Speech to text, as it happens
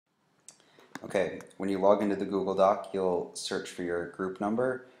Okay, when you log into the Google Doc, you'll search for your group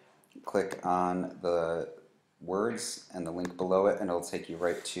number, click on the words and the link below it, and it'll take you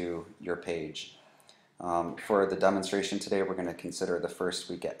right to your page. For the demonstration today, we're going to consider the first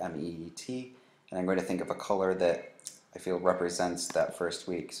week at MEET, and I'm going to think of a color that I feel represents that first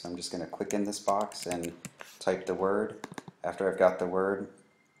week. So I'm just going to click in this box and type the word. After I've got the word,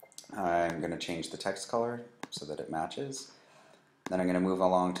 I'm going to change the text color so that it matches. Then I'm going to move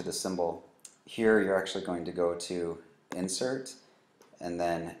along to the symbol. Here you're actually going to go to Insert and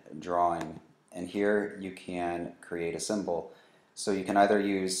then Drawing. And here you can create a symbol. So you can either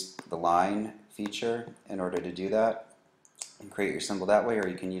use the line feature in order to do that and create your symbol that way, or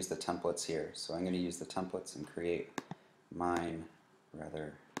you can use the templates here. So I'm going to use the templates and create mine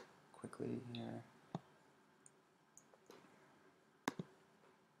rather quickly here.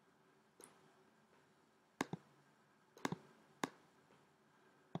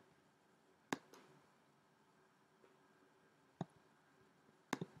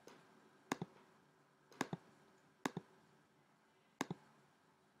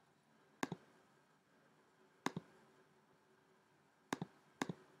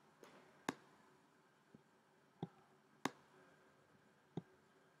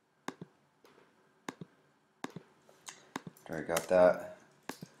 After I got that,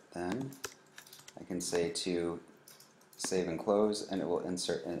 then I can say to save and close, and it will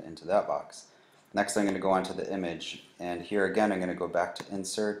insert into that box. Next I'm going to go on to the image, and here again I'm going to go back to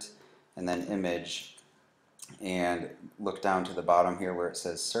Insert and then Image, and look down to the bottom here where it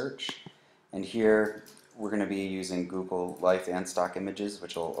says Search, and here we're going to be using Google Life and stock images,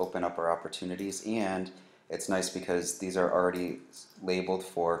 which will open up our opportunities. And it's nice because these are already labeled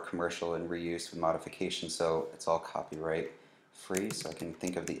for commercial and reuse with modification, so it's all copyright free. So I can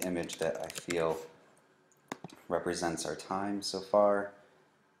think of the image that I feel represents our time so far.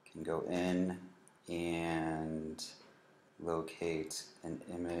 Can go in and locate an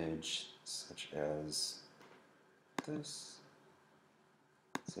image such as this.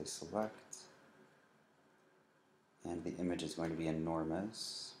 Say select, and the image is going to be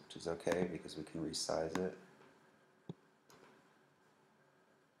enormous, which is okay because we can resize it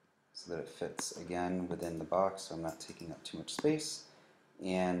so that it fits again within the box, so I'm not taking up too much space,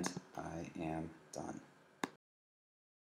 and I am done.